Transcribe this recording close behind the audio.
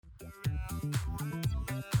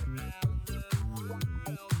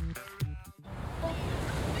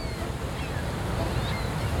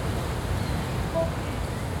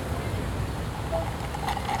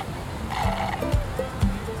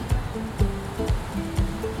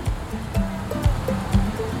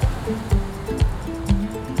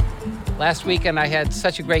Last weekend, I had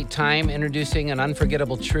such a great time introducing an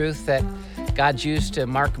unforgettable truth that God's used to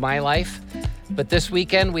mark my life. But this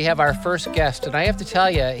weekend, we have our first guest, and I have to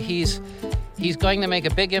tell you, he's going to make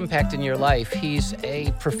a big impact in your life. He's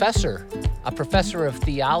a professor of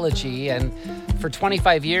theology, and for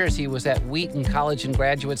 25 years, he was at Wheaton College and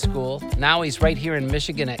Graduate School. Now he's right here in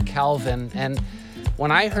Michigan at Calvin. And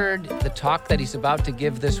when I heard the talk that he's about to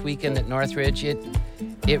give this weekend at Northridge,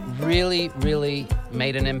 it really, really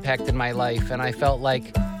made an impact in my life, and I felt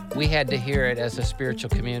like we had to hear it as a spiritual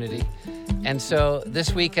community. And so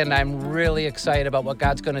this weekend, I'm really excited about what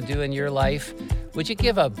God's going to do in your life. Would you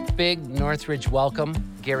give a big Northridge welcome,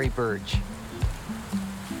 Gary Burge?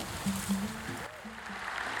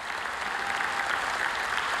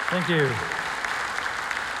 Thank you.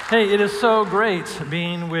 Hey, it is so great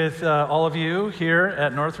being with all of you here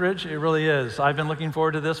at Northridge. It really is. I've been looking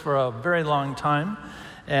forward to this for a very long time.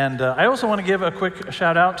 And I also want to give a quick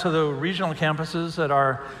shout out to the regional campuses that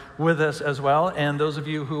are with us as well, and those of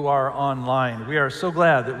you who are online. We are so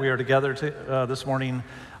glad that we are together this morning,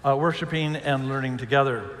 worshiping and learning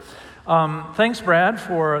together. Thanks, Brad,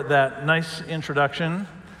 for that nice introduction.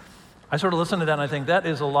 I sort of listen to that and I think that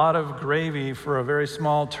is a lot of gravy for a very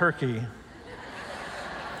small turkey.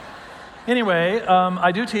 Anyway,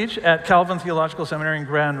 I do teach at Calvin Theological Seminary in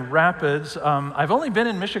Grand Rapids. I've only been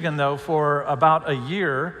in Michigan, though, for about a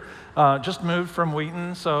year, just moved from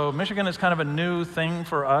Wheaton. So Michigan is kind of a new thing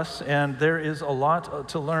for us, and there is a lot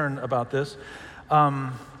to learn about this.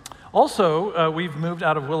 Also, we've moved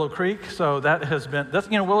out of Willow Creek, so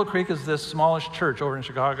Willow Creek is this smallish church over in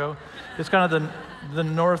Chicago. It's kind of the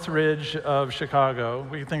Northridge of Chicago.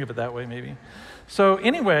 We can think of it that way, maybe. So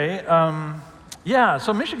anyway,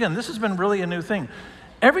 so Michigan, this has been really a new thing.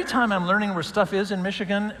 Every time I'm learning where stuff is in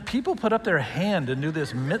Michigan, people put up their hand and do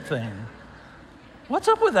this mitt thing. What's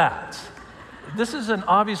up with that? This is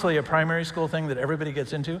obviously a primary school thing that everybody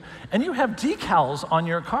gets into, and you have decals on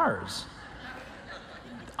your cars.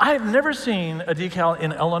 I've never seen a decal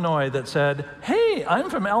in Illinois that said, "Hey, I'm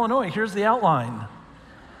from Illinois, here's the outline."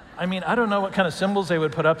 I mean, I don't know what kind of symbols they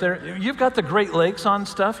would put up there. You've got the Great Lakes on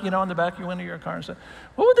stuff, on the back of the window of your car. So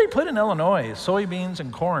what would they put in Illinois? Soybeans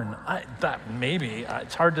and corn? Maybe.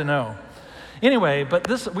 It's hard to know. Anyway,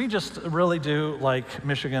 but we just really do like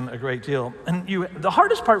Michigan a great deal. And the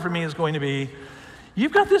hardest part for me is going to be,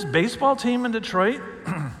 you've got this baseball team in Detroit,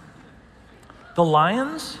 the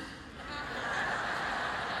Lions.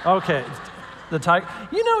 Okay, the Tigers.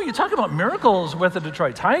 You talk about miracles with the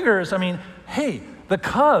Detroit Tigers. I mean, hey, the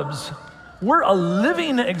Cubs, we're a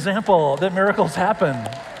living example that miracles happen.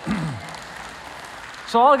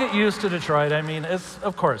 So I'll get used to Detroit. I mean,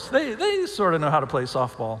 of course, they sort of know how to play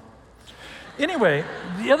softball. Anyway,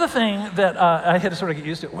 the other thing that I had to sort of get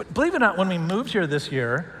used to, believe it or not, when we moved here this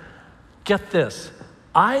year, get this,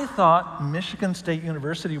 I thought Michigan State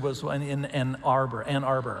University was in Ann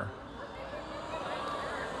Arbor.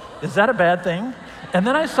 Is that a bad thing? And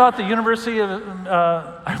then I thought the University of,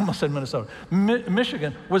 I almost said Minnesota,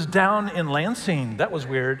 Michigan was down in Lansing. That was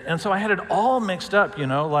weird. And so I had it all mixed up,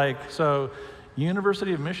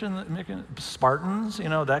 University of Michigan, Spartans,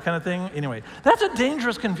 that kind of thing. Anyway, that's a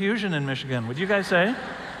dangerous confusion in Michigan, would you guys say?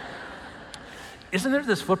 Isn't there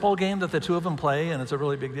this football game that the two of them play, and it's a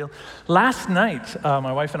really big deal? Last night,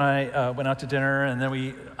 my wife and I went out to dinner, and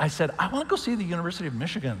then I said, I want to go see the University of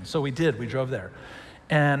Michigan. So we did. We drove there.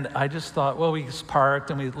 And I just thought, we just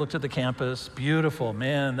parked and we looked at the campus. Beautiful,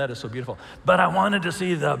 man, that is so beautiful. But I wanted to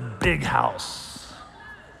see the big house.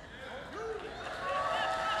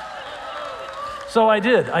 So I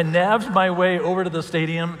did. I nabbed my way over to the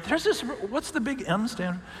stadium. There's this, what's the big M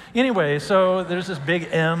stand? Anyway, so there's this big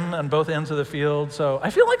M on both ends of the field. So I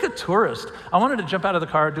feel like a tourist. I wanted to jump out of the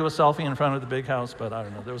car, do a selfie in front of the big house, but I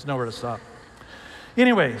don't know, there was nowhere to stop.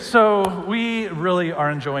 Anyway, so we really are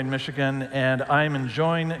enjoying Michigan, and I'm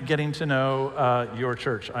enjoying getting to know your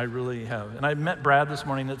church. I really have. And I met Brad this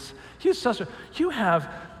morning. You have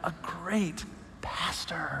a great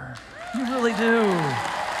pastor. You really do.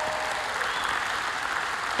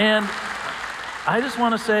 And I just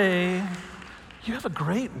want to say, you have a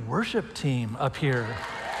great worship team up here.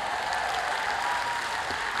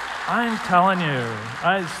 I'm telling you,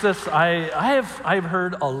 I've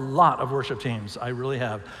heard a lot of worship teams. I really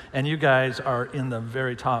have. And you guys are in the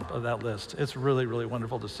very top of that list. It's really, really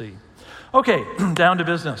wonderful to see. Okay, down to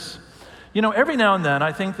business. Every now and then,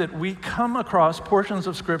 I think that we come across portions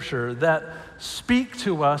of Scripture that speak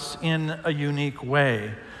to us in a unique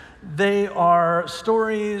way. They are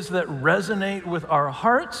stories that resonate with our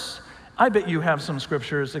hearts. I bet you have some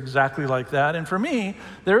scriptures exactly like that. And for me,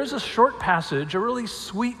 there is a short passage, a really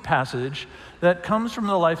sweet passage, that comes from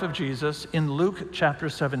the life of Jesus in Luke chapter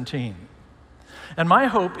 17. And my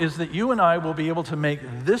hope is that you and I will be able to make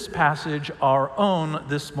this passage our own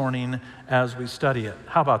this morning as we study it.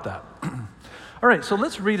 How about that? All right, so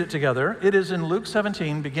let's read it together. It is in Luke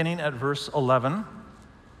 17, beginning at verse 11.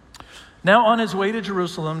 Now on his way to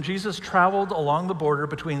Jerusalem, Jesus traveled along the border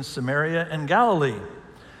between Samaria and Galilee.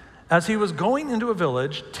 As he was going into a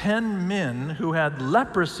village, 10 men who had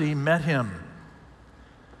leprosy met him.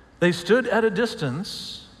 They stood at a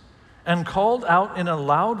distance and called out in a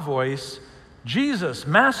loud voice, "Jesus,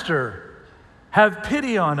 Master, have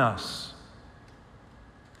pity on us."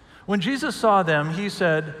 When Jesus saw them, he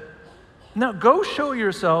said, "Now go show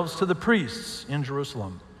yourselves to the priests in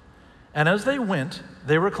Jerusalem." And as they went,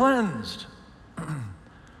 they were cleansed.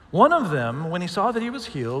 One of them, when he saw that he was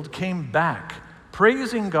healed, came back,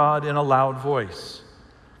 praising God in a loud voice.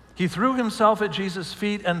 He threw himself at Jesus'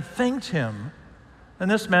 feet and thanked him,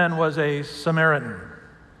 and this man was a Samaritan.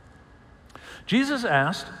 Jesus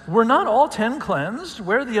asked, "Were not all 10 cleansed?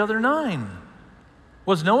 Where are the other 9?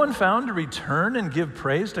 Was no one found to return and give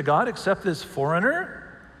praise to God except this foreigner?"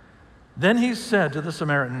 Then he said to the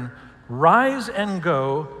Samaritan, "Rise and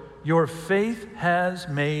go, your faith has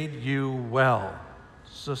made you well."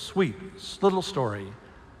 It's a sweet little story.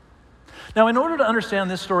 Now, in order to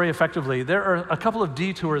understand this story effectively, there are a couple of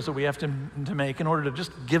detours that we have to make in order to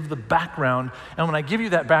just give the background. And when I give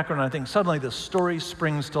you that background, I think suddenly the story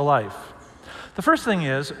springs to life. The first thing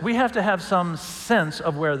is we have to have some sense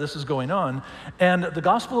of where this is going on, and the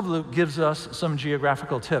Gospel of Luke gives us some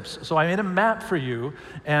geographical tips. So I made a map for you,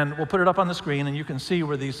 and we'll put it up on the screen, and you can see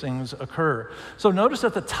where these things occur. So notice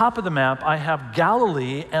at the top of the map, I have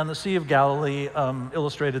Galilee and the Sea of Galilee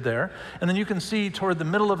illustrated there, and then you can see toward the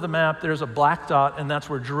middle of the map, there's a black dot, and that's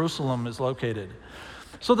where Jerusalem is located.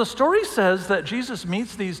 So the story says that Jesus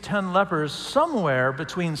meets these 10 lepers somewhere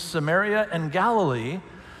between Samaria and Galilee.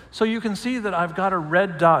 So you can see that I've got a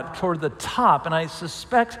red dot toward the top, and I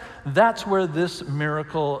suspect that's where this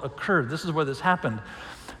miracle occurred. This is where this happened.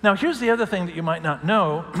 Now, here's the other thing that you might not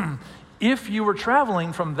know. If you were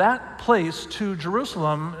traveling from that place to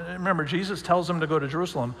Jerusalem, remember, Jesus tells them to go to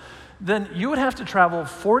Jerusalem, then you would have to travel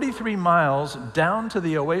 43 miles down to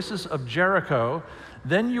the oasis of Jericho.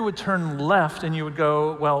 Then you would turn left, and you would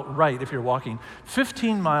go, well, right if you're walking,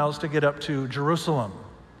 15 miles to get up to Jerusalem.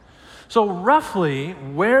 So roughly,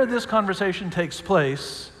 where this conversation takes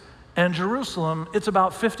place and Jerusalem, it's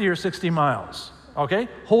about 50 or 60 miles, okay?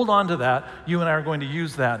 Hold on to that. You and I are going to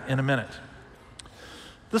use that in a minute.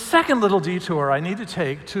 The second little detour I need to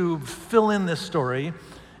take to fill in this story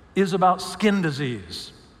is about skin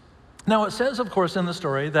disease. Now, it says, of course, in the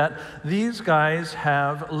story that these guys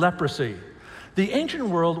have leprosy. The ancient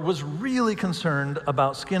world was really concerned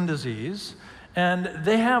about skin disease, and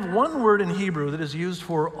they have one word in Hebrew that is used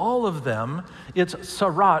for all of them. It's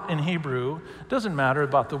sarat in Hebrew. Doesn't matter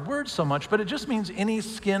about the word so much, but it just means any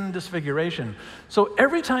skin disfiguration. So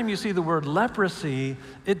every time you see the word leprosy,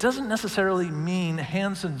 it doesn't necessarily mean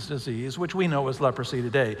Hansen's disease, which we know is leprosy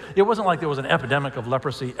today. It wasn't like there was an epidemic of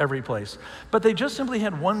leprosy every place, but they just simply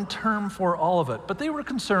had one term for all of it. But they were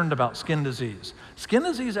concerned about skin disease. Skin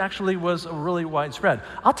disease actually was really widespread.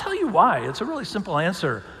 I'll tell you why. It's a really simple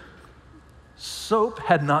answer. Soap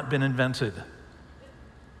had not been invented.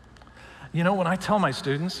 You know, when I tell my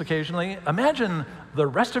students occasionally, imagine the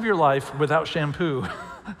rest of your life without shampoo.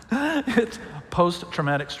 It's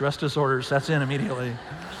post-traumatic stress disorders, that's in immediately.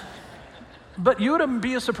 But you would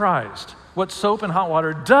be surprised what soap and hot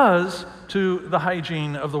water does to the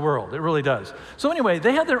hygiene of the world. It really does. So anyway,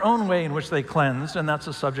 they had their own way in which they cleansed, and that's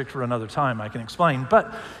a subject for another time I can explain.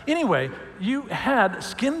 But anyway, you had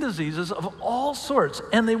skin diseases of all sorts,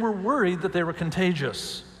 and they were worried that they were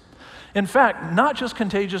contagious. In fact, not just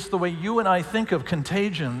contagious the way you and I think of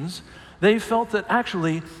contagions, they felt that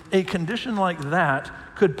actually a condition like that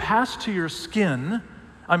could pass to your skin,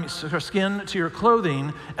 skin to your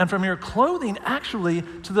clothing, and from your clothing actually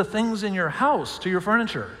to the things in your house, to your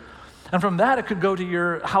furniture. And from that it could go to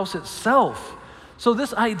your house itself. So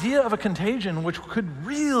this idea of a contagion which could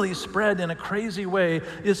really spread in a crazy way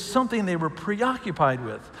is something they were preoccupied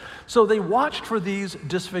with. So they watched for these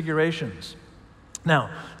disfigurations.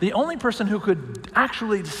 Now, the only person who could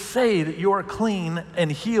actually say that you're clean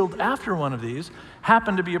and healed after one of these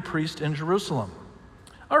happened to be a priest in Jerusalem.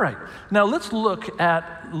 All right, now let's look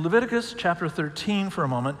at Leviticus chapter 13 for a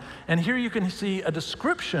moment, and here you can see a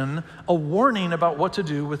description, a warning about what to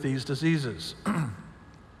do with these diseases.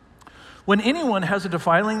 When anyone has a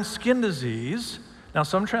defiling skin disease, now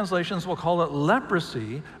some translations will call it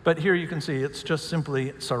leprosy, but here you can see it's just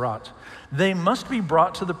simply sarat, they must be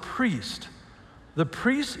brought to the priest. The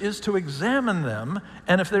priest is to examine them,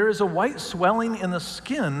 and if there is a white swelling in the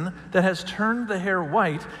skin that has turned the hair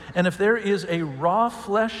white, and if there is a raw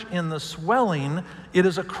flesh in the swelling, it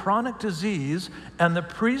is a chronic disease, and the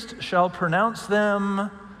priest shall pronounce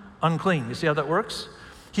them unclean. You see how that works?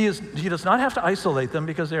 He does not have to isolate them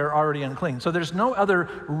because they are already unclean. So there's no other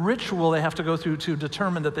ritual they have to go through to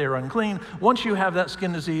determine that they are unclean. Once you have that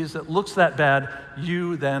skin disease that looks that bad,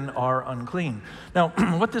 you then are unclean. Now,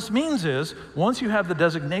 what this means is, once you have the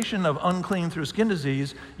designation of unclean through skin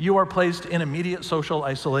disease, you are placed in immediate social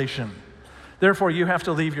isolation. Therefore, you have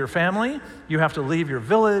to leave your family, you have to leave your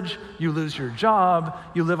village, you lose your job,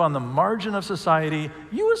 you live on the margin of society,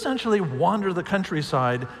 you essentially wander the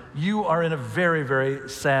countryside. You are in a very, very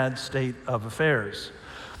sad state of affairs.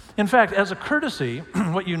 In fact, as a courtesy,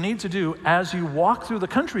 what you need to do as you walk through the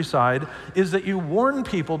countryside is that you warn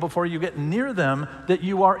people before you get near them that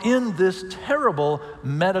you are in this terrible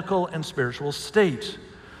medical and spiritual state.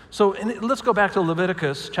 So let's go back to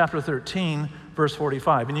Leviticus chapter 13, verse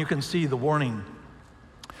 45, and you can see the warning.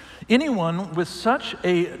 Anyone with such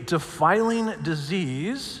a defiling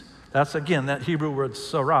disease, that's again that Hebrew word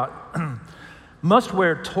sarat, must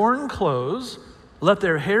wear torn clothes, let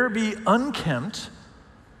their hair be unkempt,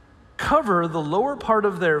 cover the lower part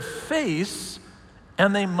of their face,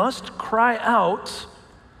 and they must cry out,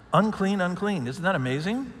 unclean, unclean. Isn't that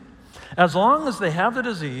amazing? As long as they have the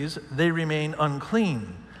disease, they remain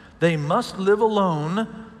unclean. They must live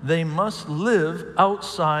alone. They must live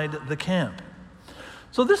outside the camp.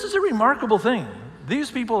 So this is a remarkable thing.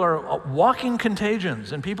 These people are walking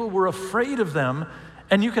contagions, and people were afraid of them,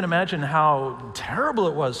 and you can imagine how terrible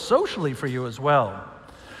it was socially for you as well.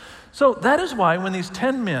 So that is why when these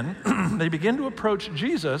 10 men, they begin to approach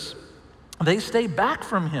Jesus, they stay back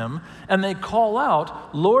from him, and they call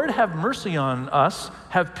out, "Lord, have mercy on us,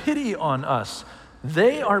 have pity on us."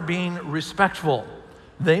 They are being respectful.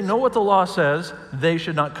 They know what the law says. They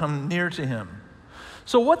should not come near to him.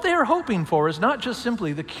 So what they are hoping for is not just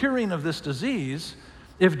simply the curing of this disease.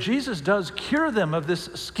 If Jesus does cure them of this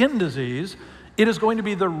skin disease, it is going to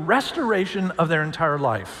be the restoration of their entire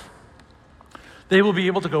life. They will be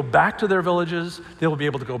able to go back to their villages. They will be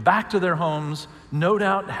able to go back to their homes, no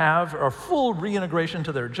doubt have a full reintegration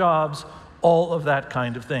to their jobs, all of that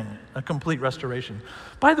kind of thing, a complete restoration.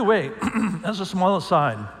 By the way, as a small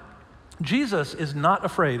aside, Jesus is not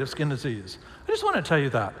afraid of skin disease. I just want to tell you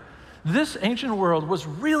that. This ancient world was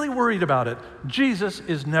really worried about it. Jesus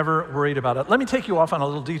is never worried about it. Let me take you off on a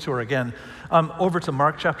little detour again, over to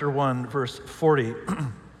Mark chapter 1, verse 40.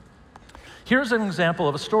 Here's an example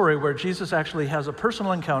of a story where Jesus actually has a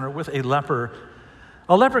personal encounter with a leper.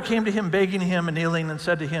 A leper came to him begging him and kneeling and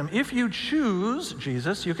said to him, "If you choose,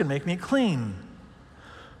 Jesus, you can make me clean."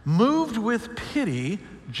 Moved with pity,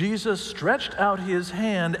 Jesus stretched out his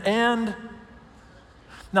hand and...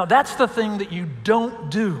 Now that's the thing that you don't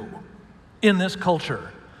do in this culture.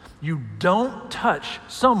 You don't touch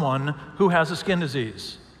someone who has a skin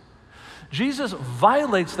disease. Jesus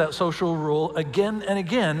violates that social rule again and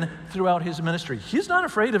again throughout his ministry. He's not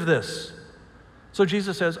afraid of this. So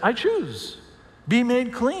Jesus says, "I choose, be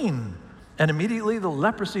made clean." And immediately the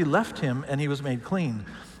leprosy left him and he was made clean.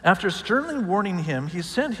 After sternly warning him, he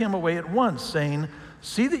sent him away at once, saying,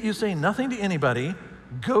 "See that you say nothing to anybody.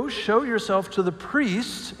 Go show yourself to the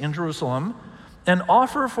priests in Jerusalem and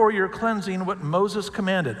offer for your cleansing what Moses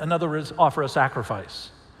commanded." In other words, offer a sacrifice.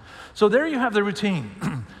 So there you have the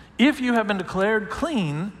routine. If you have been declared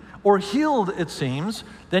clean or healed, it seems,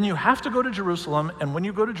 then you have to go to Jerusalem, and when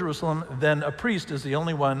you go to Jerusalem, then a priest is the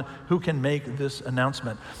only one who can make this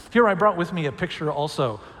announcement. Here I brought with me a picture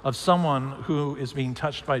also of someone who is being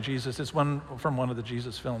touched by Jesus. It's one from one of the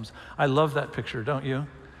Jesus films. I love that picture, don't you?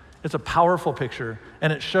 It's a powerful picture,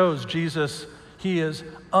 and it shows Jesus, he is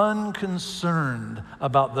unconcerned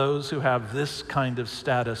about those who have this kind of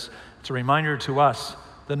status. It's a reminder to us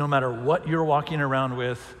that no matter what you're walking around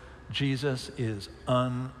with, Jesus is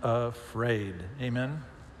unafraid. Amen?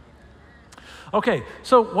 Okay,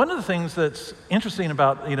 so one of the things that's interesting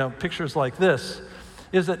about, pictures like this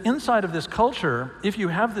is that inside of this culture, if you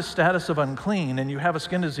have this status of unclean and you have a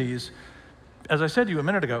skin disease, as I said to you a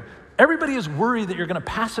minute ago, everybody is worried that you're going to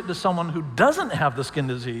pass it to someone who doesn't have the skin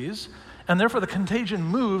disease, and therefore the contagion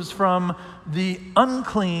moves from the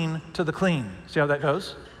unclean to the clean. See how that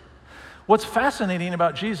goes? What's fascinating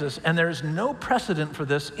about Jesus, and there's no precedent for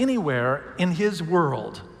this anywhere in his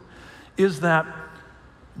world, is that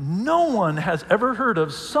no one has ever heard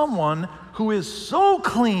of someone who is so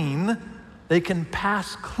clean they can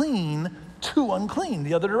pass clean to unclean,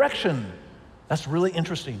 the other direction. That's really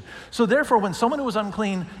interesting. So therefore, when someone who is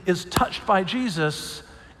unclean is touched by Jesus,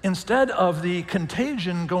 instead of the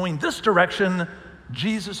contagion going this direction,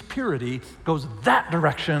 Jesus' purity goes that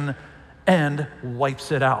direction and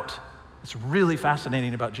wipes it out. It's really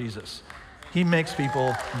fascinating about Jesus. He makes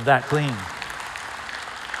people that clean.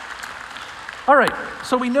 All right,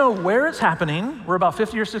 so we know where it's happening. We're about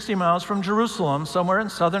 50 or 60 miles from Jerusalem, somewhere in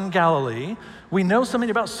southern Galilee. We know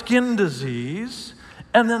something about skin disease.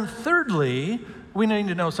 And then thirdly, we need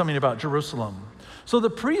to know something about Jerusalem. So the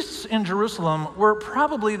priests in Jerusalem were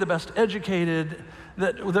probably the best educated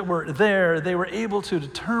that were there. They were able to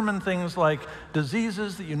determine things like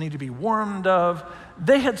diseases that you need to be warned of.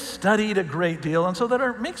 They had studied a great deal, and so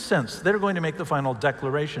that makes sense. They're going to make the final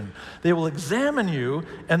declaration. They will examine you,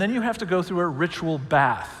 and then you have to go through a ritual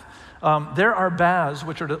bath. There are baths,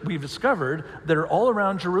 we've discovered, that are all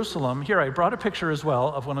around Jerusalem. Here, I brought a picture as well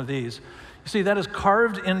of one of these. You see, that is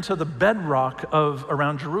carved into the bedrock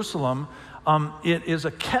around Jerusalem. It is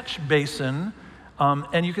a catch basin,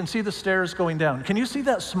 and you can see the stairs going down. Can you see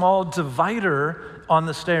that small divider on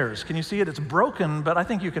the stairs? Can you see it? It's broken, but I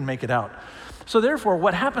think you can make it out. So therefore,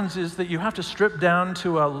 what happens is that you have to strip down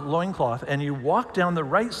to a loincloth, and you walk down the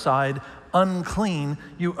right side unclean.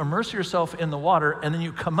 You immerse yourself in the water, and then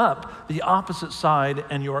you come up the opposite side,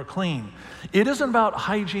 and you are clean. It isn't about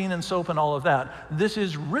hygiene and soap and all of that. This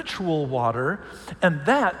is ritual water, and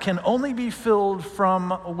that can only be filled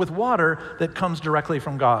with water that comes directly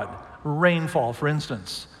from God. Rainfall, for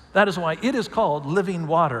instance. That is why it is called living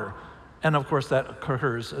water. And of course, that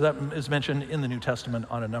is mentioned in the New Testament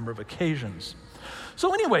on a number of occasions.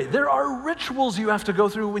 So anyway, there are rituals you have to go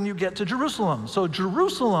through when you get to Jerusalem. So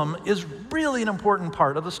Jerusalem is really an important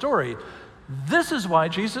part of the story. This is why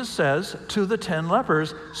Jesus says to the 10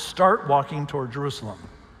 lepers, start walking toward Jerusalem.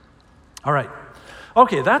 All right.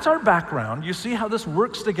 Okay, that's our background. You see how this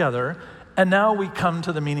works together, and now we come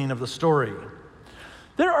to the meaning of the story.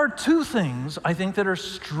 There are two things, I think, that are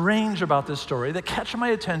strange about this story that catch my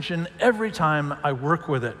attention every time I work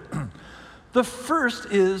with it. The first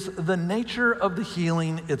is the nature of the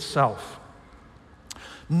healing itself.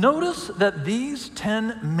 Notice that these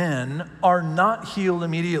 10 men are not healed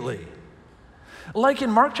immediately. Like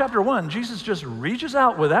in Mark chapter 1, Jesus just reaches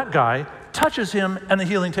out with that guy, touches him, and the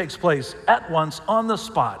healing takes place at once on the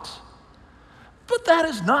spot. But that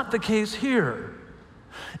is not the case here.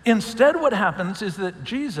 Instead, what happens is that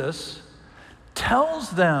Jesus tells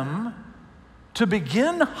them to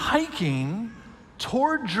begin hiking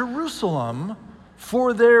toward Jerusalem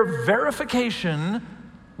for their verification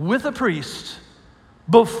with a priest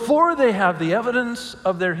before they have the evidence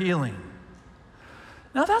of their healing.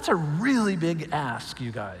 Now, that's a really big ask,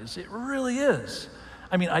 you guys. It really is.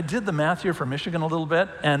 I mean, I did the math here for Michigan a little bit,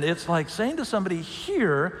 and it's like saying to somebody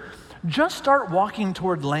here, just start walking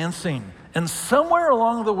toward Lansing, and somewhere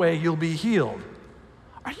along the way, you'll be healed.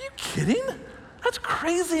 Are you kidding? That's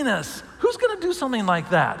craziness. Who's going to do something like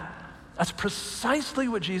that? That's precisely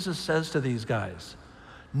what Jesus says to these guys.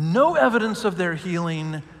 No evidence of their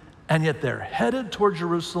healing, and yet they're headed toward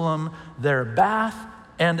Jerusalem, their bath,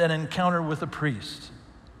 and an encounter with a priest.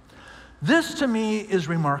 This, to me, is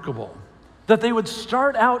remarkable, that they would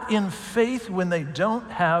start out in faith when they don't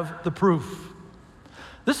have the proof.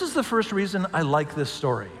 This is the first reason I like this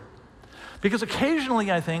story. Because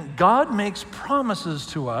occasionally, I think, God makes promises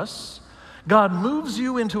to us. God moves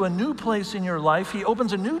you into a new place in your life. He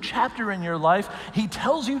opens a new chapter in your life. He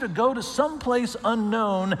tells you to go to some place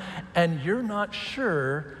unknown, and you're not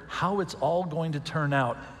sure how it's all going to turn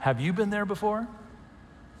out. Have you been there before?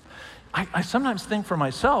 I sometimes think for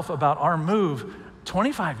myself about our move,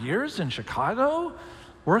 25 years in Chicago,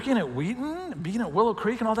 working at Wheaton, being at Willow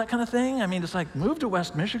Creek and all that kind of thing. I mean, it's like, move to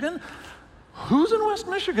West Michigan. Who's in West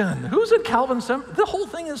Michigan? Who's at Calvin Cemetery? The whole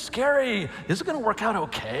thing is scary. Is it going to work out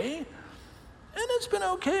okay? And it's been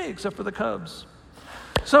okay, except for the Cubs.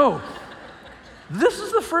 So, this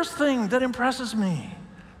is the first thing that impresses me.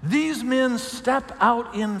 These men step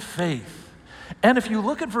out in faith. And if you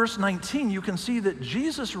look at verse 19, you can see that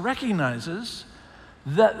Jesus recognizes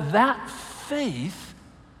that faith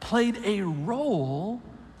played a role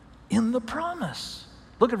in the promise.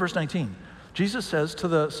 Look at verse 19. Jesus says to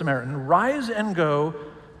the Samaritan, "Rise and go,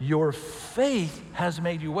 your faith has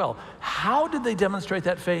made you well." How did they demonstrate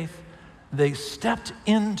that faith? They stepped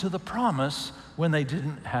into the promise when they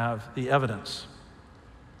didn't have the evidence.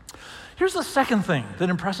 Here's the second thing that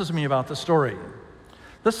impresses me about the story.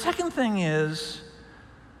 The second thing is,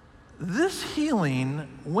 this healing,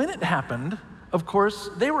 when it happened, of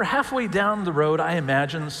course, they were halfway down the road, I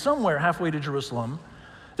imagine, somewhere halfway to Jerusalem.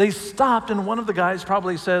 They stopped, and one of the guys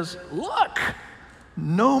probably says, "Look,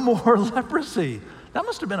 no more leprosy." That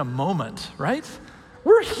must have been a moment, right?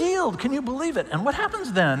 We're healed. Can you believe it? And what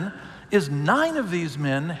happens then is 9 of these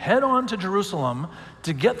men head on to Jerusalem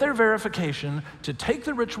to get their verification, to take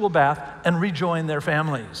the ritual bath, and rejoin their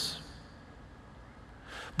families.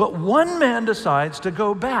 But one man decides to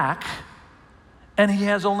go back, and he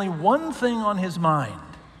has only one thing on his mind.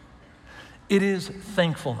 It is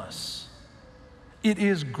thankfulness. It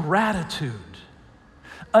is gratitude.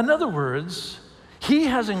 In other words, he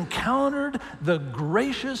has encountered the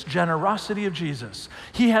gracious generosity of Jesus.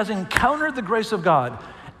 He has encountered the grace of God,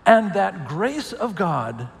 and that grace of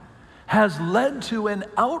God has led to an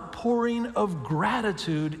outpouring of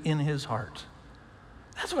gratitude in his heart.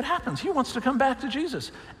 That's what happens. He wants to come back to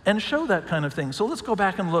Jesus and show that kind of thing. So let's go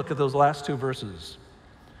back and look at those last 2 verses.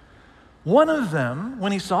 One of them,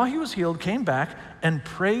 when he saw he was healed, came back and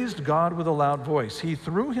praised God with a loud voice. He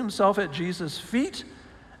threw himself at Jesus' feet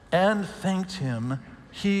and thanked him.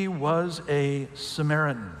 He was a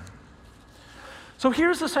Samaritan. So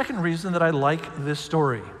here's the second reason that I like this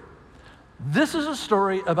story. This is a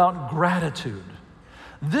story about gratitude.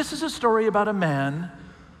 This is a story about a man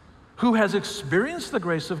who has experienced the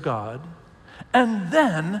grace of God and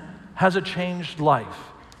then has a changed life.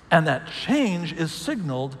 And that change is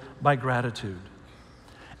signaled by gratitude.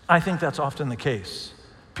 I think that's often the case.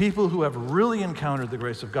 People who have really encountered the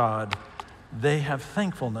grace of God, they have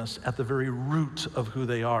thankfulness at the very root of who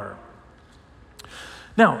they are.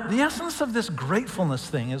 Now, the essence of this gratefulness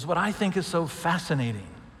thing is what I think is so fascinating.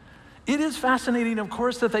 It is fascinating, of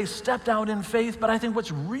course, that they stepped out in faith, but I think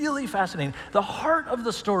what's really fascinating, the heart of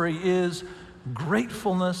the story is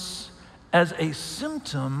gratefulness as a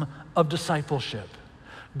symptom of discipleship.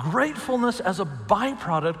 Gratefulness as a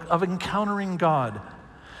byproduct of encountering God.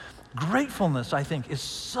 Gratefulness, I think, is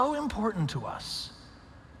so important to us.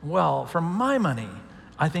 Well, for my money,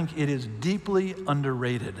 I think it is deeply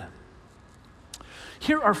underrated.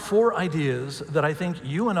 Here are 4 ideas that I think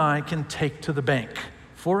you and I can take to the bank.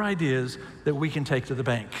 4 ideas that we can take to the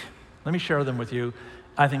bank. Let me share them with you.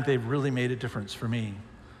 I think they've really made a difference for me.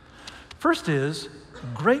 First is,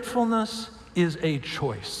 gratefulness is a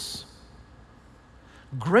choice.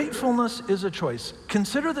 Gratefulness is a choice.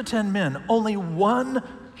 Consider the 10 men. Only one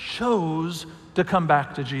chose to come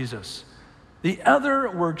back to Jesus. The other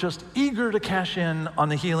were just eager to cash in on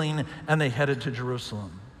the healing, and they headed to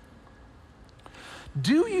Jerusalem.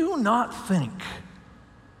 Do you not think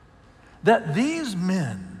that these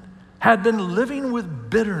men had been living with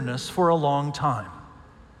bitterness for a long time?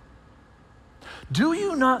 Do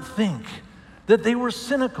you not think that they were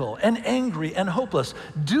cynical and angry and hopeless?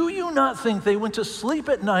 Do you not think they went to sleep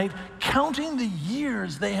at night counting the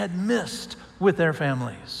years they had missed with their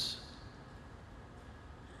families?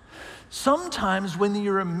 Sometimes when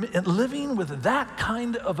you're living with that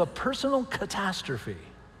kind of a personal catastrophe,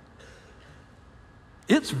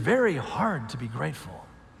 it's very hard to be grateful.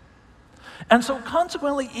 And so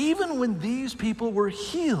consequently, even when these people were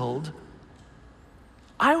healed,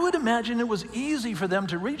 I would imagine it was easy for them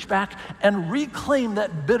to reach back and reclaim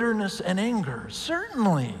that bitterness and anger,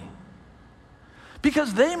 certainly.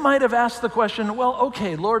 Because they might have asked the question, well,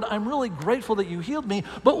 okay, Lord, I'm really grateful that you healed me,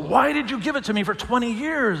 but why did you give it to me for 20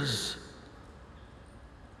 years?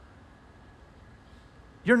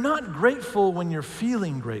 You're not grateful when you're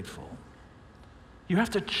feeling grateful. You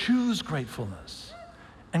have to choose gratefulness.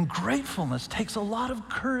 And gratefulness takes a lot of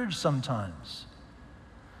courage sometimes.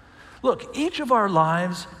 Look, each of our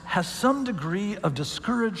lives has some degree of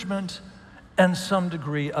discouragement and some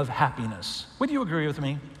degree of happiness. Would you agree with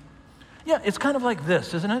me? Yeah, it's kind of like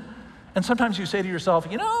this, isn't it? And sometimes you say to yourself,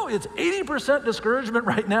 you know, it's 80% discouragement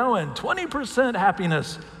right now and 20%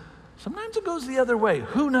 happiness. Sometimes it goes the other way.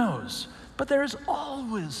 Who knows? But there is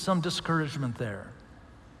always some discouragement there.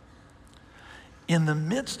 In the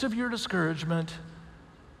midst of your discouragement,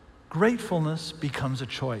 gratefulness becomes a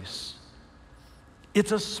choice.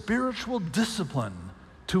 It's a spiritual discipline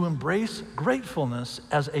to embrace gratefulness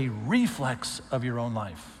as a reflex of your own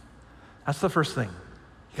life. That's the first thing.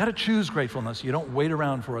 You got to choose gratefulness. You don't wait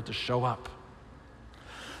around for it to show up.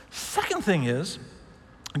 Second thing is,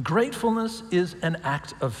 gratefulness is an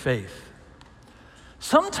act of faith.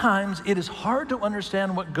 Sometimes it is hard to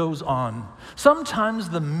understand what goes on. Sometimes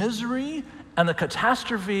the misery and the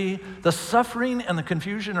catastrophe, the suffering and the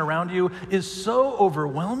confusion around you is so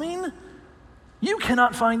overwhelming, you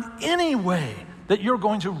cannot find any way that you're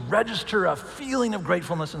going to register a feeling of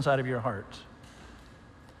gratefulness inside of your heart.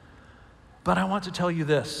 But I want to tell you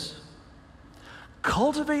this.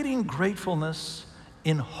 Cultivating gratefulness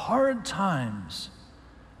in hard times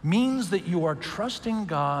means that you are trusting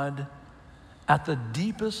God at the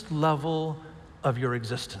deepest level of your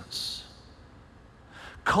existence.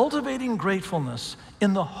 Cultivating gratefulness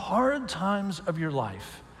in the hard times of your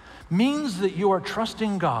life means that you are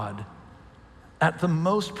trusting God at the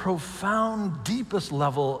most profound, deepest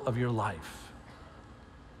level of your life.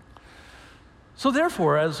 So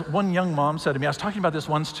therefore, as one young mom said to me, I was talking about this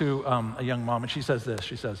once to a young mom, and she says this,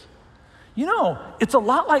 she says, it's a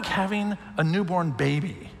lot like having a newborn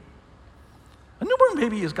baby. A newborn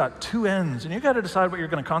baby has got two ends, and you got to decide what you're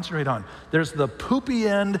going to concentrate on. There's the poopy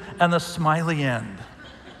end and the smiley end.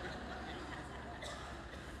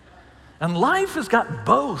 And life has got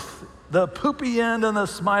both, the poopy end and the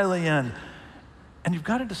smiley end. And you've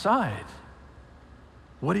got to decide,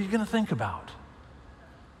 what are you going to think about?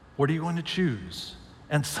 What are you going to choose?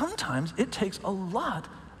 And sometimes it takes a lot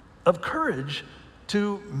of courage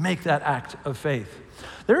to make that act of faith.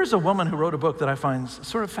 There is a woman who wrote a book that I find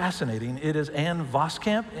sort of fascinating. It is Ann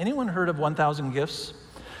Voskamp. Anyone heard of 1,000 Gifts?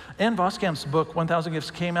 Ann Voskamp's book, 1,000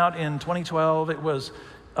 Gifts, came out in 2012. It was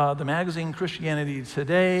the magazine Christianity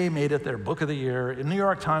Today made it their book of the year, a New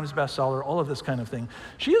York Times bestseller, all of this kind of thing.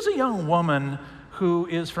 She is a young woman who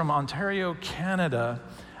is from Ontario, Canada,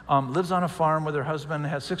 lives on a farm with her husband,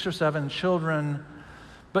 has 6 or 7 children,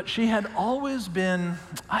 but she had always been,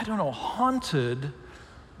 haunted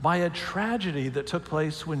by a tragedy that took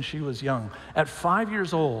place when she was young. At 5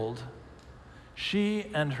 years old, she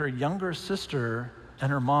and her younger sister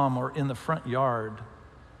and her mom were in the front yard,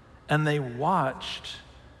 and they watched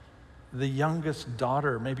the youngest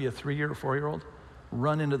daughter, maybe a 3 or 4-year-old,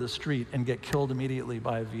 run into the street and get killed immediately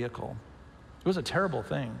by a vehicle. It was a terrible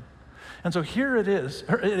thing. And so here it is.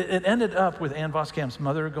 It ended up with Ann Voskamp's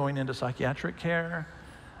mother going into psychiatric care.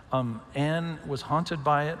 Ann was haunted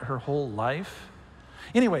by it her whole life.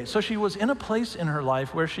 Anyway, so she was in a place in her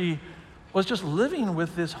life where she was just living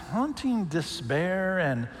with this haunting despair,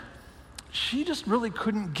 and she just really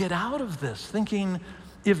couldn't get out of this, thinking,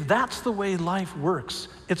 if that's the way life works,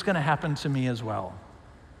 it's going to happen to me as well.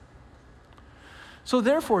 So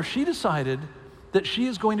therefore, she decided that she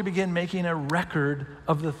is going to begin making a record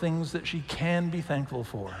of the things that she can be thankful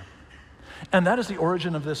for. And that is the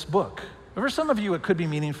origin of this book. For some of you, it could be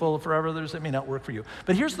meaningful. For others, it may not work for you.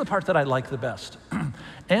 But here's the part that I like the best.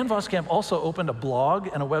 Ann Voskamp also opened a blog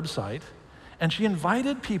and a website, and she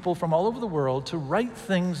invited people from all over the world to write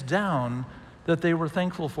things down that they were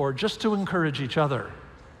thankful for, just to encourage each other.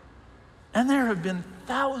 And there have been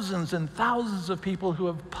thousands and thousands of people who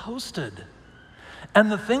have posted. And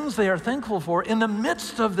the things they are thankful for in the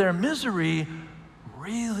midst of their misery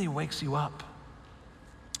really wakes you up.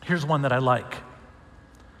 Here's one that I like.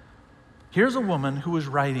 Here's a woman who was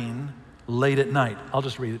writing late at night. I'll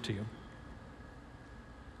just read it to you.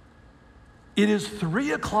 It is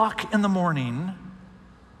 3 o'clock in the morning.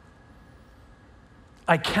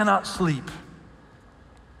 I cannot sleep.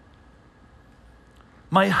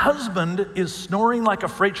 My husband is snoring like a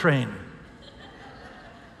freight train.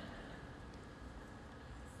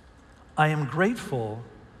 I am grateful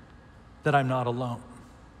that I'm not alone.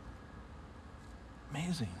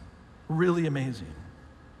 Amazing, really amazing.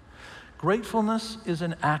 Gratefulness is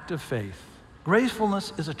an act of faith.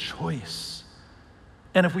 Gratefulness is a choice.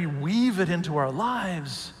 And if we weave it into our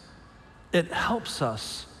lives, it helps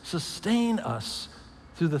us, sustain us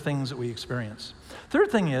through the things that we experience.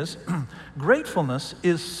 Third thing is, gratefulness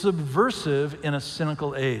is subversive in a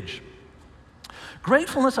cynical age.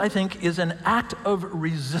 Gratefulness, I think, is an act of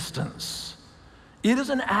resistance. It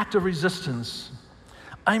is an act of resistance.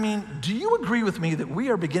 I mean, do you agree with me that we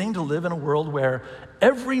are beginning to live in a world where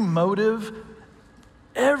every motive,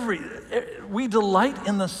 we delight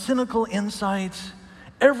in the cynical insight,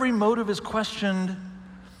 every motive is questioned,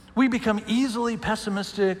 we become easily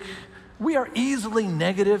pessimistic, we are easily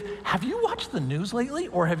negative. Have you watched the news lately,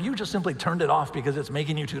 or have you just simply turned it off because it's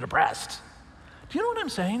making you too depressed? Do you know what I'm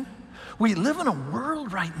saying? We live in a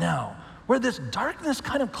world right now where this darkness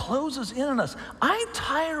kind of closes in on us. I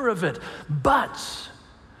tire of it, but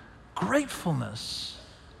gratefulness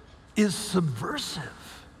is subversive.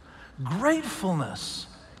 Gratefulness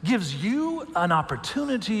gives you an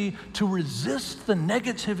opportunity to resist the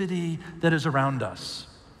negativity that is around us.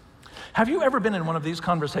 Have you ever been in one of these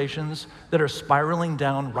conversations that are spiraling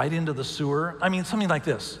down right into the sewer? I mean, something like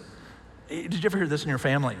this. Did you ever hear this in your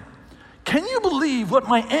family? Can you believe what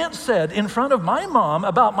my aunt said in front of my mom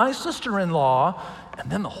about my sister-in-law?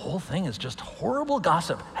 And then the whole thing is just horrible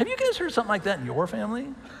gossip. Have you guys heard something like that in your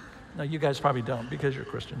family? No, you guys probably don't because you're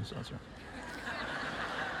Christians. That's right.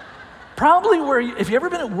 Probably if you've ever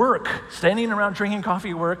been at work, standing around drinking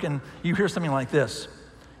coffee at work, and you hear something like this.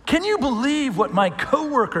 Can you believe what my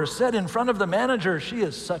coworker said in front of the manager? She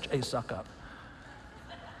is such a suck-up.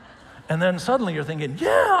 And then suddenly you're thinking,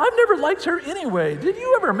 yeah, I've never liked her anyway. Did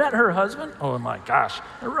you ever met her husband? Oh my gosh,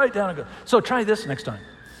 write down and go. So try this next time.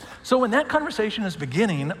 So when that conversation is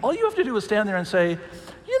beginning, all you have to do is stand there and say,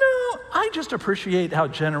 I just appreciate how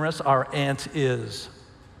generous our aunt is.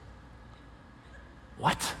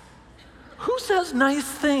 What? Who says nice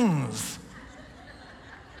things?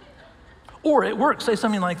 Or at work, say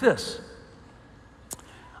something like this.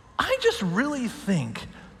 I just really think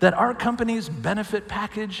that our company's benefit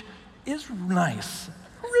package is nice.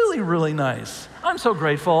 Really, really nice. I'm so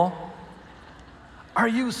grateful. Are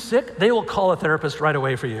you sick? They will call a therapist right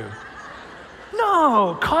away for you.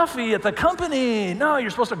 No, coffee at the company. No, you're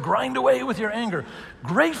supposed to grind away with your anger.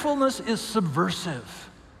 Gratefulness is subversive.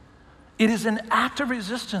 It is an act of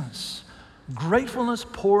resistance. Gratefulness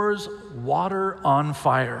pours water on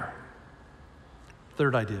fire.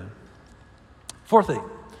 Third idea. Fourthly,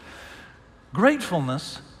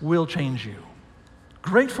 gratefulness will change you.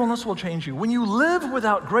 Gratefulness will change you. When you live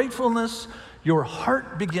without gratefulness, your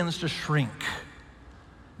heart begins to shrink.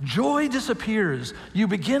 Joy disappears. You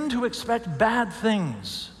begin to expect bad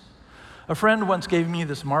things. A friend once gave me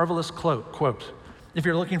this marvelous quote. If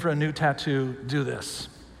you're looking for a new tattoo, do this.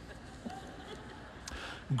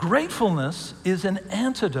 Gratefulness is an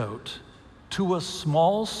antidote to a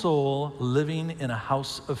small soul living in a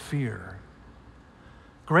house of fear.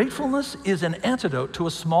 Gratefulness is an antidote to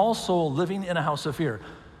a small soul living in a house of fear.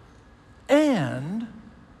 And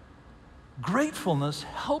gratefulness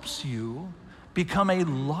helps you become a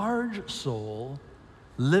large soul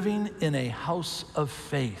living in a house of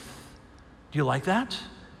faith. Do you like that?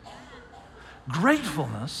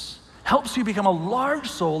 Gratefulness helps you become a large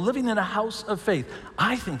soul living in a house of faith.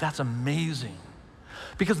 I think that's amazing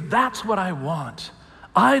because that's what I want.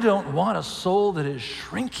 I don't want a soul that is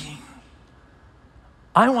shrinking.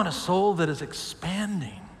 I want a soul that is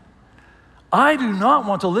expanding. I do not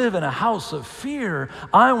want to live in a house of fear.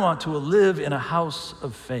 I want to live in a house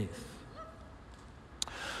of faith.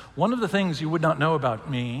 One of the things you would not know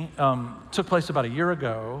about me took place about a year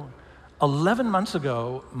ago. 11 months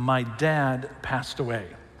ago, my dad passed away.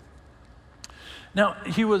 Now,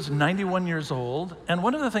 he was 91 years old, and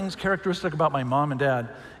one of the things characteristic about my mom and dad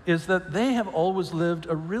is that they have always lived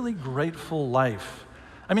a really grateful life.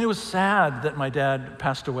 I mean, it was sad that my dad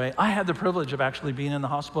passed away. I had the privilege of actually being in the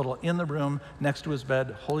hospital, in the room, next to his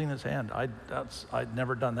bed, holding his hand. I'd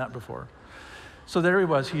never done that before. So there he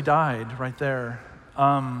was, he died right there.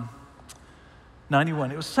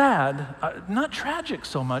 91. It was sad, not tragic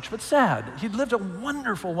so much, but sad. He'd lived a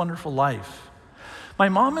wonderful, wonderful life. My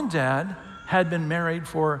mom and dad had been married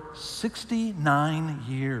for 69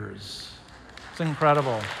 years. It's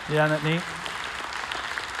incredible. Yeah, isn't that neat?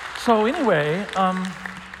 So anyway,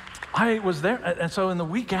 I was there, and so in the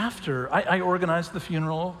week after, I organized the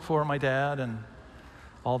funeral for my dad and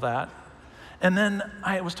all that. And then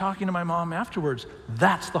I was talking to my mom afterwards.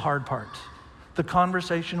 That's the hard part. The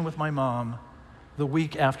conversation with my mom the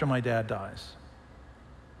week after my dad dies.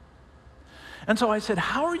 And so I said,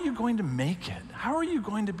 how are you going to make it? How are you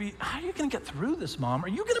going to get through this, Mom? Are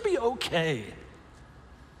you going to be okay?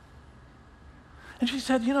 And she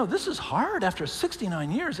said, this is hard after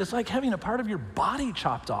 69 years. It's like having a part of your body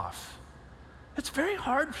chopped off. It's very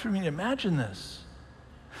hard for me to imagine this.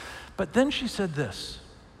 But then she said this.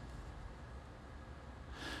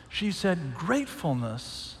 She said,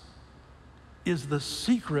 gratefulness is the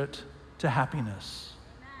secret to happiness.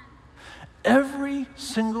 Every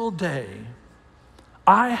single day,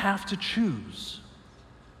 I have to choose.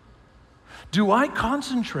 Do I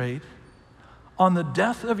concentrate on the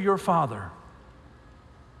death of your father,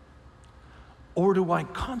 or do I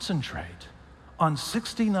concentrate on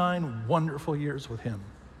 69 wonderful years with him?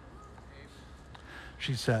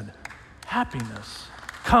 She said, happiness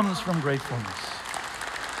comes from gratefulness.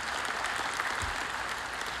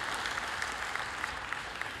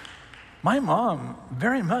 My mom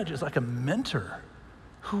very much is like a mentor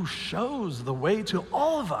who shows the way to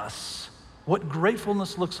all of us what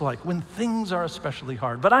gratefulness looks like when things are especially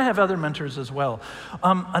hard. But I have other mentors as well.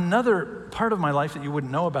 Another part of my life that you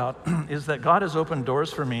wouldn't know about is that God has opened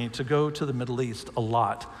doors for me to go to the Middle East a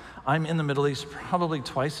lot. I'm in the Middle East probably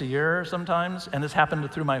twice a year sometimes, and it's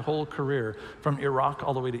happened through my whole career, from Iraq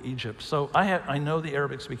all the way to Egypt. So I know the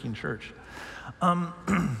Arabic-speaking church.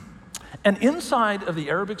 And inside of the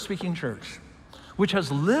Arabic-speaking church, which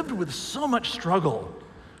has lived with so much struggle,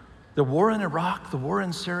 the war in Iraq, the war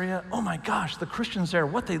in Syria, oh my gosh, the Christians there,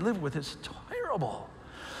 what they live with is terrible.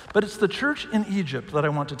 But it's the church in Egypt that I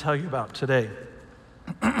want to tell you about today.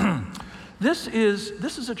 This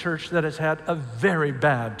is a church that has had a very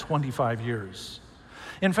bad 25 years.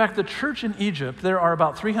 In fact, the church in Egypt, there are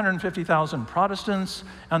about 350,000 Protestants,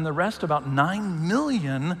 and the rest, about 9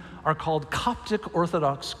 million, are called Coptic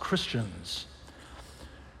Orthodox Christians.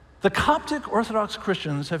 The Coptic Orthodox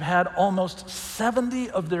Christians have had almost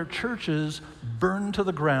 70 of their churches burned to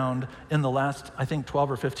the ground in the last, I think,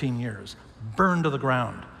 12 or 15 years. Burned to the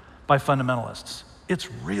ground by fundamentalists.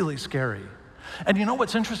 It's really scary. And you know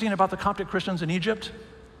what's interesting about the Coptic Christians in Egypt?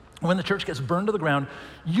 When the church gets burned to the ground,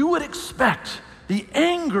 you would expect the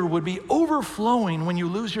anger would be overflowing when you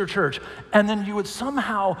lose your church, and then you would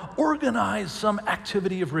somehow organize some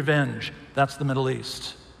activity of revenge. That's the Middle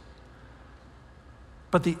East.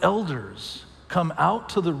 But the elders come out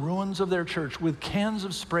to the ruins of their church with cans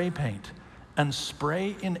of spray paint and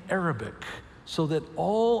spray in Arabic so that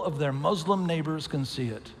all of their Muslim neighbors can see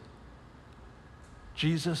it.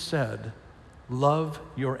 Jesus said, "Love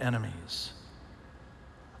your enemies."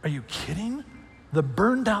 Are you kidding? The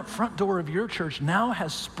burned out front door of your church now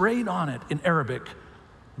has sprayed on it in Arabic,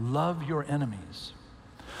 "Love your enemies."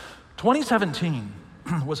 2017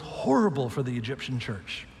 was horrible for the Egyptian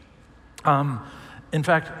church. In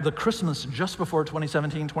fact, the Christmas just before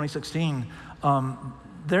 2017, 2016,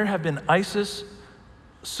 there have been ISIS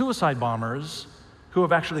suicide bombers who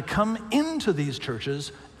have actually come into these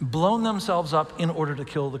churches, blown themselves up in order to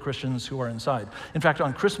kill the Christians who are inside. In fact,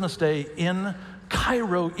 on Christmas Day in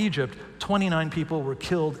Cairo, Egypt, 29 people were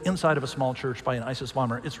killed inside of a small church by an ISIS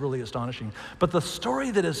bomber. It's really astonishing. But the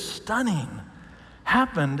story that is stunning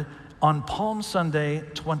happened on Palm Sunday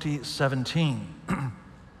 2017.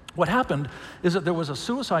 What happened is that there was a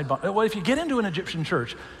suicide bomb. Well, if you get into an Egyptian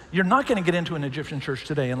church, you're not going to get into an Egyptian church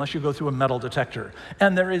today unless you go through a metal detector.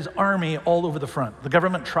 And there is army all over the front. The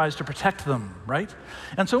government tries to protect them, right?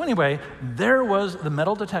 And so anyway, there was the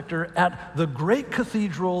metal detector at the great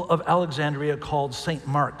cathedral of Alexandria called St.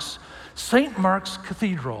 Mark's. St. Mark's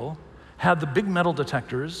Cathedral had the big metal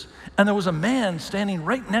detectors, and there was a man standing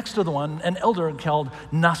right next to the one, an elder called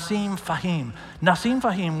Nassim Fahim. Nassim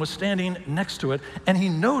Fahim was standing next to it, and he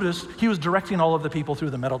noticed, he was directing all of the people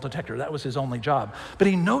through the metal detector. That was his only job. But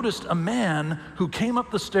he noticed a man who came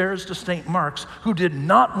up the stairs to St. Mark's who did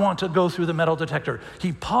not want to go through the metal detector.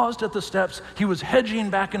 He paused at the steps, he was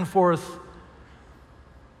hedging back and forth,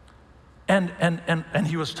 and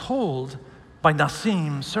he was told by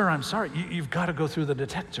Nassim, "Sir, I'm sorry, you've got to go through the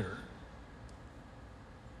detector."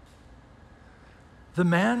 The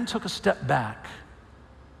man took a step back,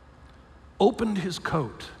 opened his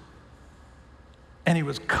coat, and he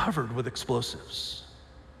was covered with explosives.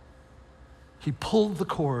 He pulled the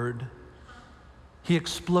cord, he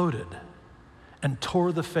exploded, and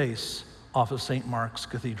tore the face off of St. Mark's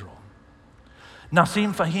Cathedral.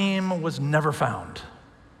 Nassim Fahim was never found.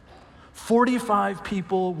 45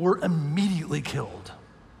 people were immediately killed.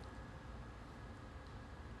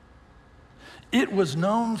 It was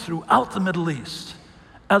known throughout the Middle East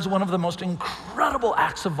as one of the most incredible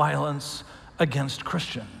acts of violence against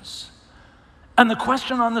Christians. And the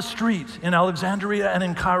question on the street in Alexandria and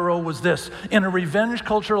in Cairo was this: in a revenge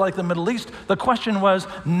culture like the Middle East, the question was,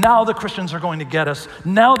 now the Christians are going to get us.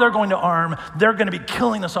 Now they're going to arm. They're going to be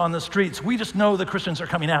killing us on the streets. We just know the Christians are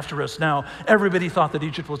coming after us now. Everybody thought that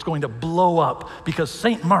Egypt was going to blow up because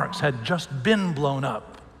St. Mark's had just been blown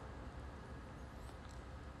up.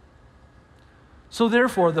 So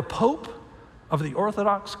therefore, the Pope of the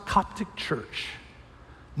Orthodox Coptic Church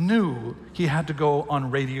knew he had to go on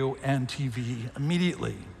radio and TV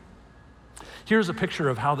immediately. Here's a picture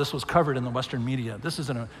of how this was covered in the Western media.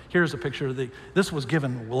 Here's a picture. This was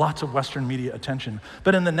given lots of Western media attention.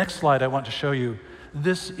 But in the next slide, I want to show you,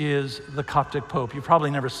 this is the Coptic Pope. You've probably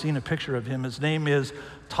never seen a picture of him. His name is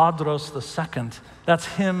Tadros II. That's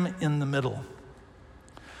him in the middle.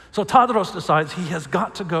 So Tadros decides he has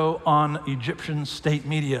got to go on Egyptian state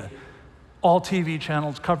media. All TV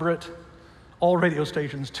channels cover it. All radio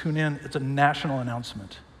stations tune in. It's a national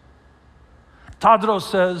announcement. Tadros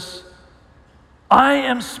says, "I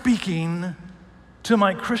am speaking to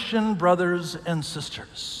my Christian brothers and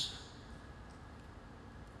sisters.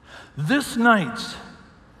 This night,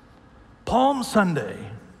 Palm Sunday,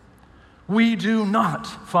 we do not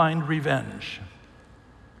find revenge.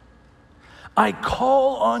 I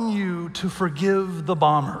call on you to forgive the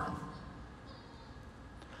bomber.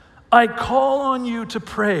 I call on you to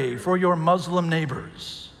pray for your Muslim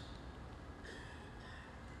neighbors.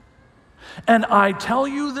 And I tell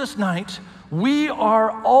you this night, we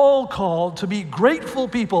are all called to be grateful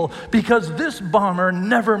people because this bomber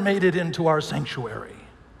never made it into our sanctuary.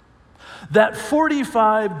 That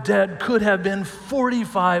 45 dead could have been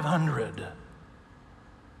 4,500.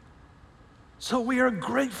 So we are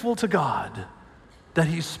grateful to God that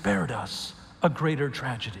He spared us a greater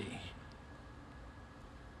tragedy."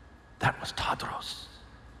 That was Tadros.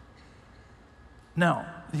 Now,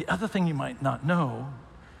 the other thing you might not know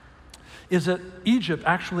is that Egypt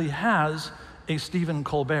actually has a Stephen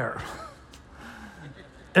Colbert.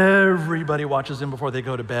 Everybody watches him before they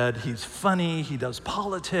go to bed. He's funny, he does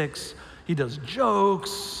politics, he does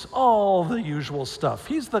jokes, all the usual stuff.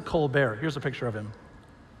 He's the Colbert. Here's a picture of him.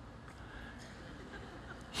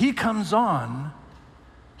 He comes on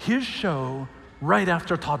his show right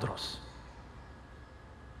after Tadros.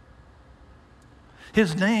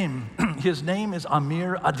 His name is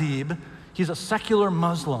Amir Adib. He's a secular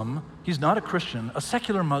Muslim. He's not a Christian, a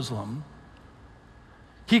secular Muslim.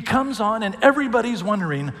 He comes on and everybody's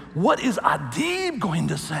wondering, what is Adib going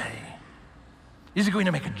to say? Is he going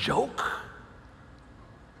to make a joke?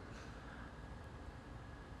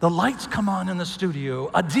 The lights come on in the studio.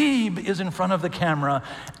 Adib is in front of the camera,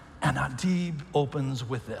 and Adib opens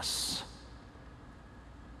with this.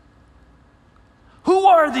 Who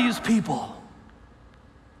are these people?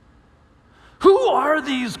 Who are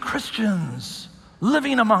these Christians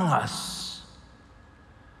living among us?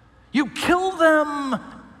 You kill them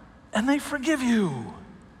and they forgive you.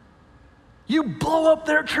 You blow up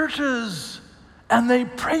their churches and they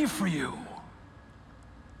pray for you.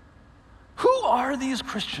 Who are these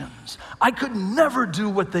Christians? I could never do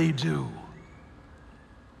what they do.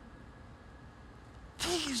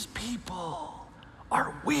 These people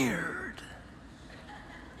are weird.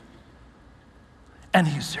 And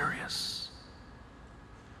he's serious.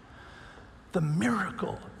 The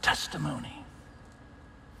miracle testimony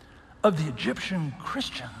of the Egyptian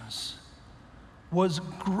Christians was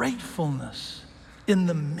gratefulness in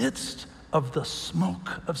the midst of the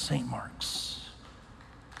smoke of St. Mark's.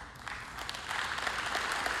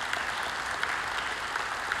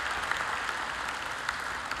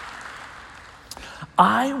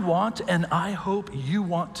 I want and I hope you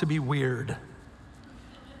want to be weird.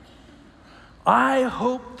 I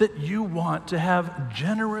hope that you want to have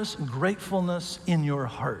generous gratefulness in your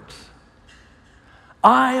heart.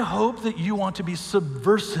 I hope that you want to be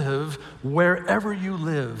subversive wherever you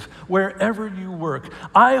live, wherever you work.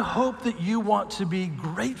 I hope that you want to be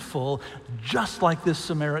grateful just like this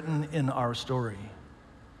Samaritan in our story.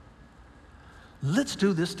 Let's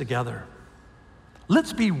do this together.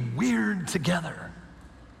 Let's be weird together.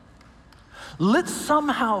 Let's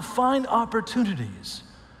somehow find opportunities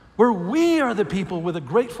where we are the people with a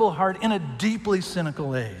grateful heart in a deeply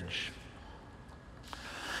cynical age.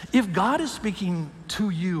 If God is speaking to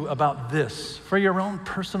you about this for your own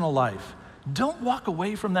personal life, don't walk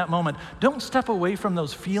away from that moment. Don't step away from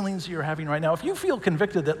those feelings you're having right now. If you feel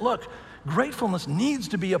convicted that, look, gratefulness needs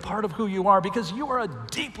to be a part of who you are because you are a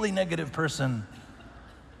deeply negative person,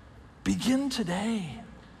 begin today.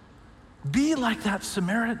 Be like that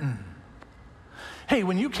Samaritan. Hey,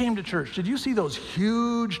 when you came to church, did you see those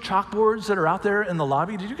huge chalkboards that are out there in the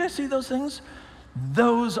lobby? Did you guys see those things?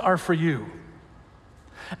 Those are for you.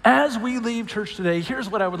 As we leave church today, here's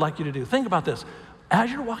what I would like you to do. Think about this. As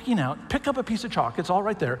you're walking out, pick up a piece of chalk. It's all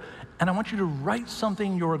right there. And I want you to write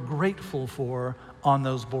something you're grateful for on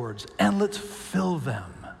those boards. And let's fill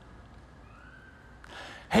them.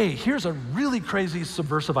 Hey, here's a really crazy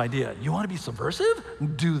subversive idea. You want to be subversive?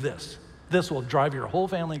 Do this. This will drive your whole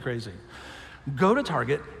family crazy. Go to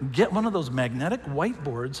Target, get one of those magnetic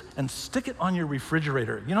whiteboards and stick it on your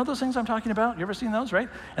refrigerator. You know those things I'm talking about? You ever seen those, right?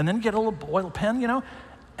 And then get a little oil pen,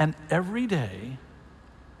 and every day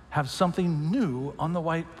have something new on the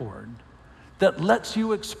whiteboard that lets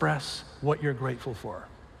you express what you're grateful for.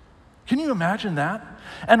 Can you imagine that?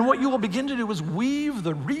 And what you will begin to do is weave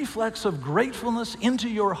the reflex of gratefulness into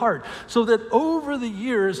your heart so that over the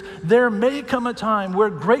years, there may come a time where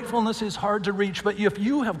gratefulness is hard to reach, but if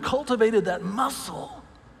you have cultivated that muscle,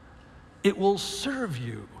 it will serve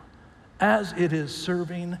you as it is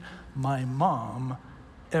serving my mom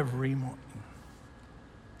every morning.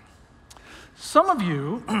 Some of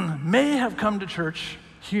you may have come to church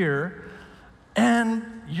here and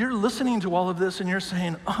you're listening to all of this and you're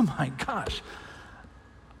saying, oh my gosh,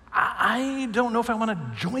 I don't know if I want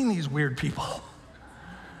to join these weird people.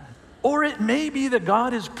 Or it may be that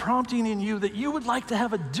God is prompting in you that you would like to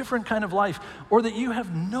have a different kind of life, or that you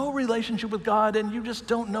have no relationship with God and you just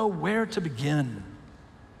don't know where to begin.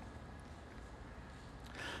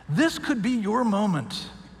 This could be your moment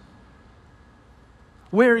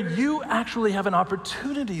where you actually have an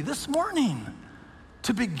opportunity this morning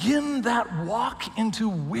to begin that walk into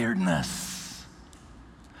weirdness,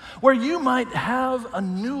 where you might have a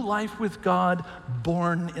new life with God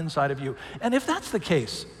born inside of you. And if that's the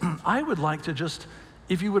case, I would like to just,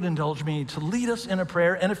 if you would indulge me, to lead us in a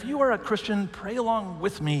prayer. And if you are a Christian, pray along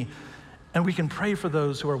with me, and we can pray for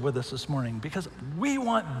those who are with us this morning, because we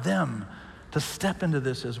want them to step into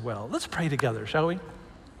this as well. Let's pray together, shall we?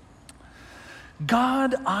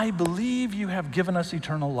 God, I believe you have given us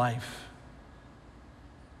eternal life.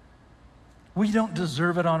 We don't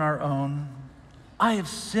deserve it on our own. I have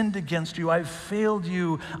sinned against you. I've failed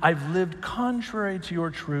you. I've lived contrary to your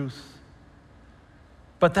truth.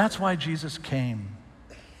 But that's why Jesus came.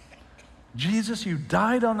 Jesus, you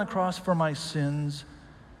died on the cross for my sins.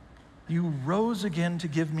 You rose again to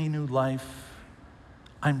give me new life.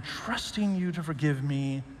 I'm trusting you to forgive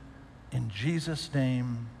me. In Jesus'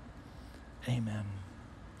 name, amen.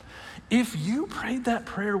 If you prayed that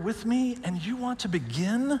prayer with me and you want to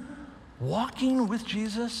begin walking with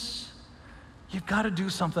Jesus, you've got to do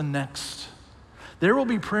something next. There will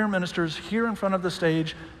be prayer ministers here in front of the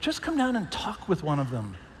stage. Just come down and talk with one of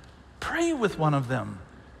them. Pray with one of them.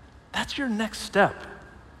 That's your next step.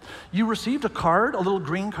 You received a card, a little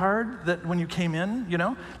green card that when you came in,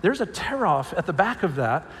 there's a tear-off at the back of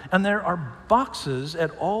that, and there are boxes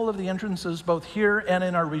at all of the entrances, both here and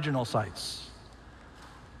in our regional sites.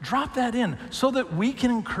 Drop that in so that we can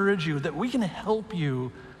encourage you, that we can help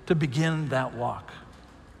you to begin that walk.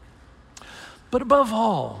 But above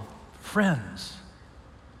all, friends,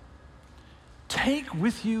 take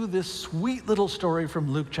with you this sweet little story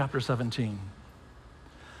from Luke chapter 17.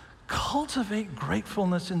 Cultivate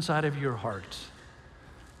gratefulness inside of your heart.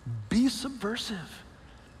 Be subversive.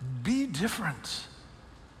 Be different.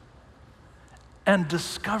 And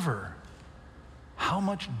discover how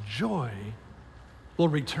much joy will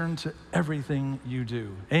return to everything you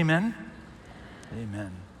do. Amen?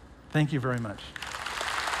 Amen. Thank you very much.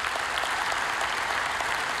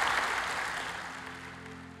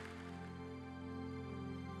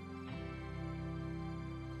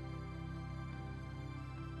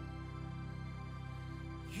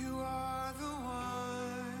 You are the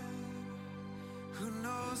one who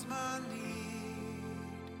knows my need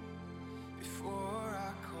before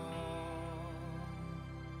I call.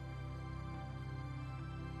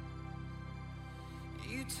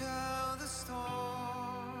 You tell the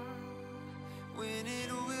storm when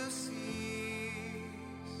it will cease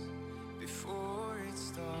before it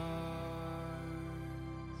starts.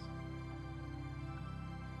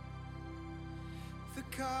 The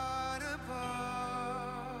God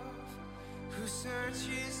above who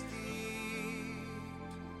searches deep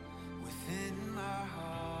within my heart.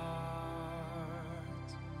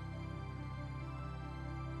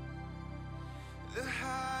 The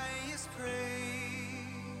highest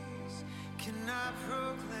praise cannot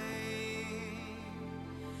proclaim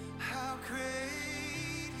how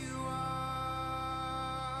great you are.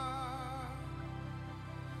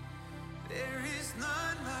 There is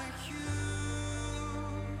none like you,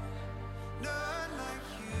 none like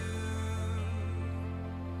you.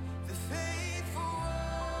 The faithful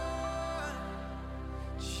one,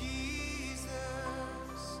 Jesus.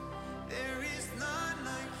 There is none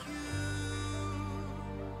like you,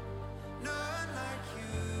 none like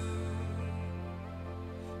you.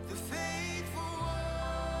 The faithful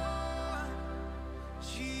one,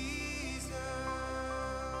 Jesus.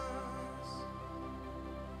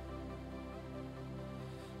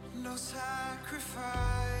 No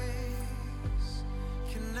sacrifice